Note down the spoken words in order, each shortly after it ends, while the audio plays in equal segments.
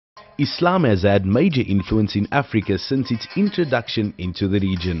Islam has had major influence in Africa since its introduction into the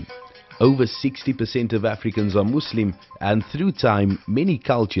region. Over 60% of Africans are Muslim, and through time many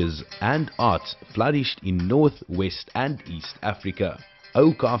cultures and arts flourished in North, West and East Africa.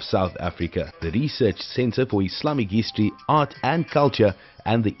 Awqaf South Africa, the Research Center for Islamic History, Art and Culture,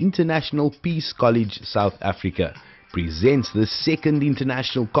 and the International Peace College South Africa presents the second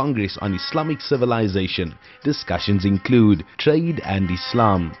International Congress on Islamic Civilization. Discussions include trade and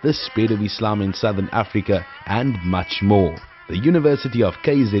Islam, the spread of Islam in Southern Africa, and much more. The University of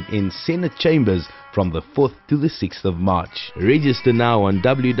KZN Senate Chambers from the 4th to the 6th of March. Register now on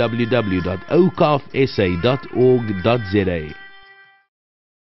www.awqafsa.org.za.